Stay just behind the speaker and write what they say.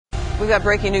We've got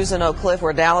breaking news in Oak Cliff,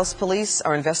 where Dallas police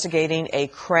are investigating a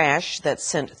crash that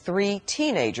sent 3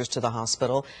 teenagers to the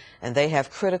hospital, and they have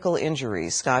critical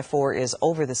injuries. Sky 4 is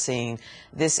over the scene.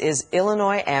 This is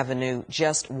Illinois Avenue,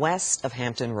 just west of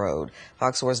Hampton Road.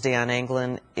 Fox 4's Dion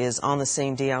Anglin is on the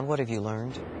scene. Dion, what have you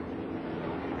learned?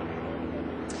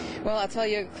 Well, I'll tell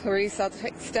you, Clarice, I'll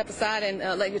step aside and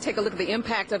let you take a look at the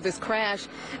impact of this crash.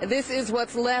 This is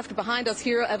what's left behind us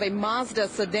here of a Mazda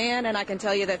sedan, and I can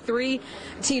tell you that 3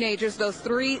 teenagers, those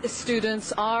 3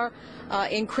 students, are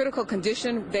in critical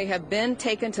condition. They have been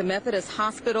taken to Methodist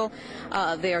Hospital.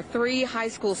 They are 3 high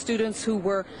school students who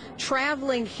were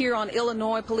traveling here on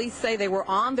Illinois. Police say they were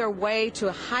on their way to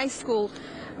a high school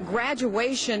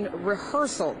graduation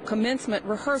rehearsal, commencement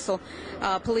rehearsal.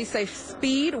 Police say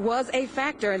speed was a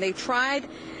factor, and they tried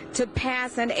to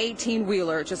pass an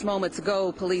 18-wheeler. Just moments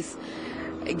ago, police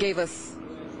gave us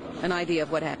an idea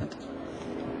of what happened.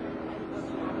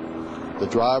 The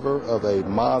driver of a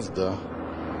Mazda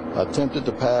attempted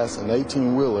to pass an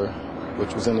 18-wheeler,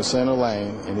 which was in the center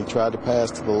lane, and he tried to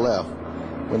pass to the left.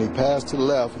 When he passed to the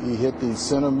left, he hit the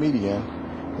center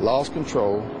median, lost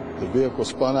control. The vehicle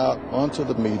spun out onto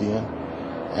the median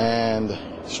and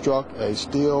struck a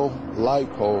steel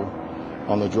light pole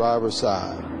on the driver's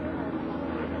side.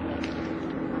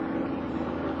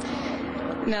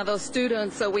 Now, those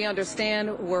students, so we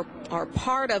understand, are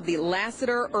part of the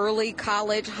Lassiter Early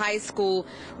College High School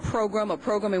program, a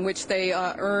program in which they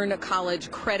earn college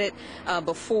credit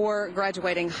before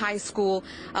graduating high school.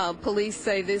 Police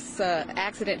say this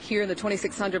accident here in the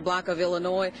 2600 block of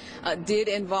Illinois did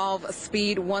involve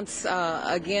speed. Once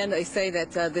again, they say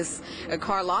that this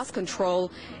car lost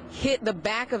control, hit the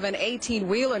back of an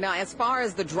 18-wheeler. Now, as far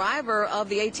as the driver of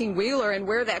the 18-wheeler and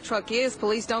where that truck is,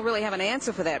 police don't really have an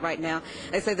answer for that right now.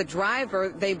 They say the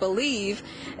driver, they believe,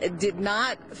 did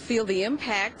not feel the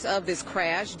impact of this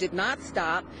crash, did not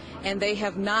stop, and they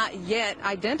have not yet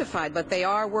identified. But they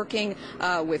are working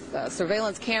with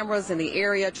surveillance cameras in the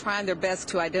area, trying their best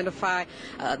to identify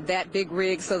that big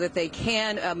rig so that they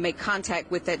can make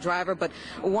contact with that driver. But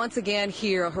once again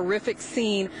here, a horrific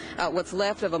scene, what's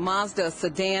left of a Mazda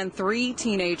sedan. 3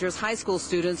 teenagers, high school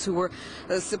students, who were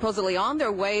supposedly on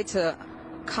their way to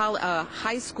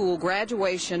high school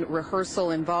graduation rehearsal,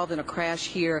 involved in a crash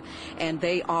here, and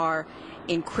they are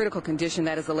in critical condition.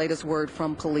 That is the latest word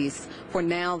from police. For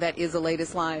now, that is the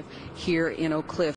latest live here in Oak Cliff.